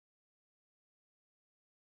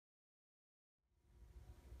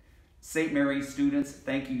St. Mary's students,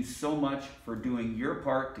 thank you so much for doing your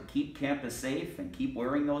part to keep campus safe and keep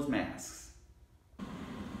wearing those masks.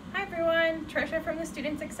 Hi everyone, Trisha from the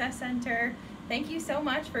Student Success Center. Thank you so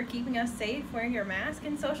much for keeping us safe, wearing your mask,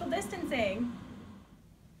 and social distancing.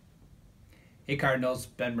 Hey Cardinals,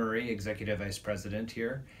 Ben Murray, Executive Vice President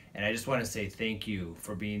here, and I just want to say thank you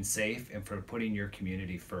for being safe and for putting your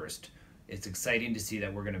community first. It's exciting to see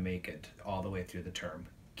that we're going to make it all the way through the term.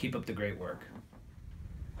 Keep up the great work.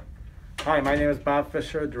 Hi, my name is Bob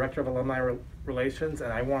Fisher, Director of Alumni Relations,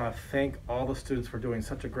 and I want to thank all the students for doing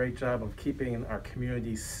such a great job of keeping our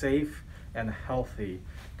community safe and healthy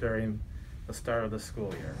during the start of the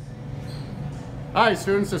school year. Hi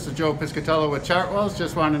students, this is Joe Piscatello with Chartwells.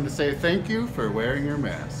 Just wanted to say thank you for wearing your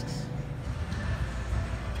masks.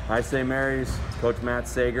 Hi St. Mary's, Coach Matt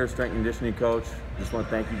Sager, strength and conditioning coach. Just want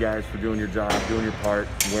to thank you guys for doing your job, doing your part,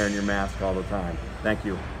 and wearing your mask all the time. Thank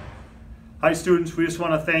you. Hi students, we just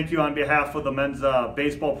want to thank you on behalf of the men's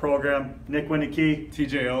baseball program, Nick Winnicky,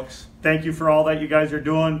 TJ Oaks. Thank you for all that you guys are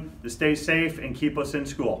doing to stay safe and keep us in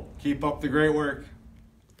school. Keep up the great work.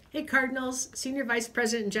 Hey Cardinals, Senior Vice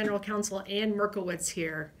President and General Counsel Ann Merkowitz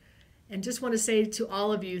here. And just want to say to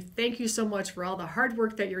all of you, thank you so much for all the hard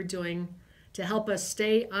work that you're doing to help us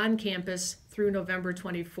stay on campus through November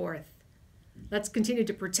 24th. Let's continue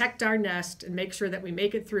to protect our nest and make sure that we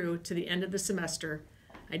make it through to the end of the semester.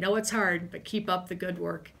 I know it's hard, but keep up the good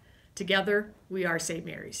work. Together, we are St.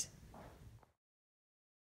 Mary's.